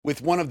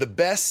With one of the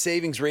best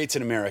savings rates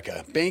in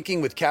America,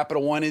 banking with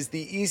Capital One is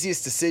the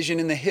easiest decision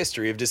in the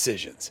history of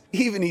decisions.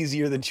 Even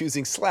easier than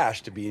choosing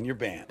Slash to be in your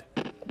band.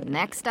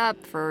 Next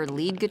up for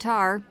lead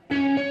guitar.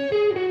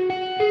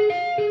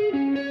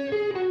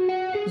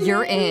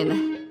 You're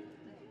in.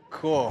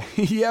 Cool.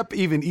 Yep,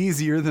 even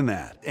easier than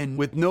that. And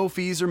with no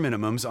fees or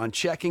minimums on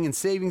checking and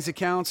savings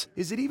accounts,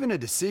 is it even a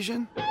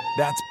decision?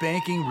 That's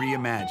banking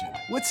reimagined.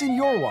 What's in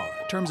your wallet?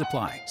 Terms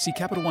apply. See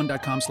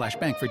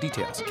CapitalOne.com/bank for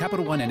details.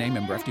 Capital One N.A.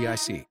 member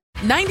FDIC.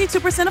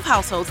 92% of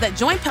households that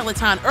join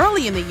Peloton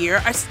early in the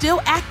year are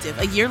still active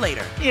a year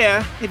later.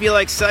 Yeah, if you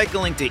like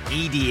cycling to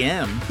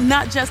EDM.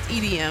 Not just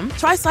EDM.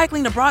 Try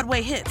cycling to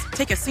Broadway hits,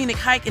 take a scenic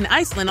hike in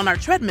Iceland on our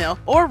treadmill,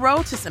 or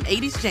row to some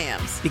 80s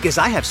jams. Because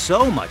I have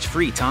so much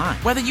free time.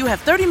 Whether you have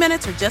 30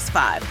 minutes or just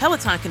 5,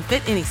 Peloton can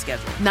fit any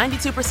schedule.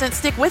 92%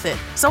 stick with it.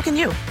 So can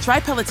you. Try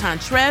Peloton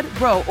tread,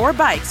 row, or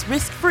bikes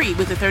risk-free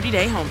with a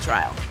 30-day home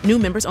trial. New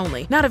members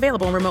only. Not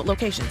available in remote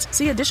locations.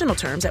 See additional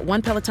terms at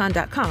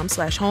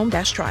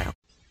onepeloton.com/home-trial.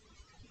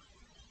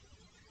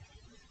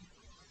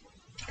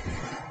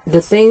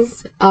 The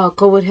things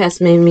COVID has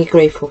made me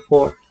grateful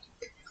for.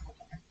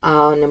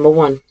 Number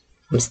one,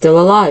 I'm still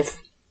alive.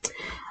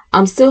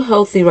 I'm still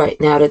healthy right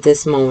now at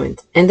this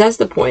moment. And that's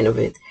the point of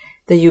it,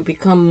 that you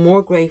become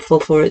more grateful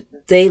for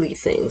daily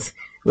things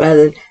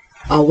rather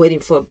than waiting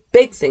for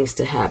big things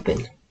to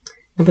happen.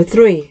 Number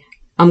three,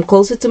 I'm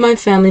closer to my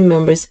family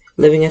members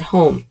living at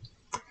home.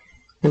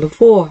 Number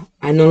four,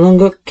 I no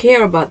longer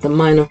care about the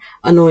minor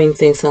annoying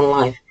things in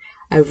life.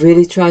 I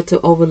really try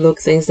to overlook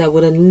things that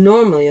would have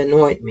normally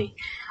annoyed me.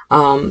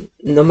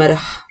 No matter,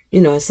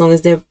 as long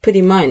as they're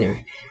pretty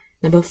minor.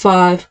 Number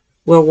five,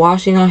 we're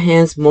washing our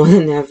hands more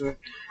than ever.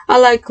 I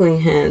like clean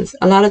hands.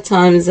 A lot of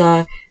times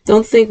I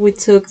don't think we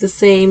took the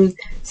same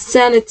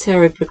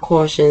sanitary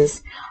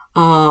precautions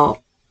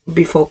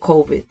before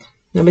COVID.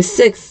 Number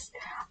six,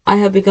 I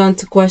have begun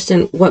to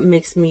question what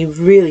makes me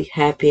really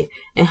happy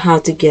and how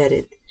to get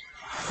it.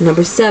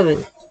 Number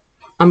seven,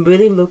 I'm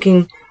really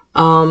looking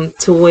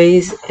to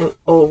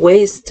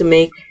ways to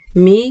make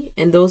me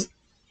and those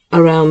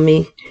around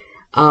me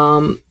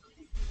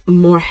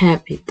more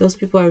happy. Those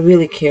people I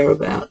really care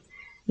about.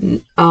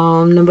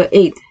 Number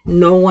eight,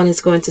 no one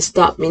is going to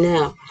stop me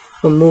now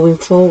from moving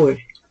forward.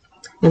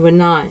 Number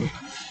nine,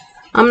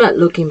 I'm not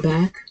looking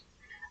back.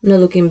 I'm not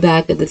looking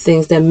back at the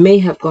things that may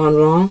have gone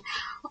wrong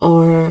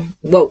or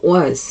what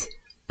was.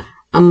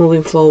 I'm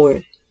moving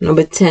forward.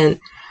 Number 10,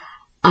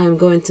 I'm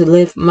going to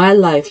live my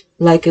life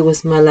like it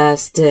was my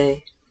last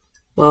day.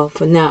 Well,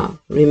 for now,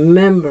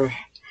 remember,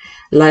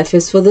 life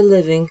is for the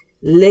living.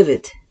 Live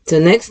it. Till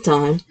next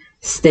time,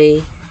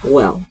 stay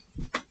well.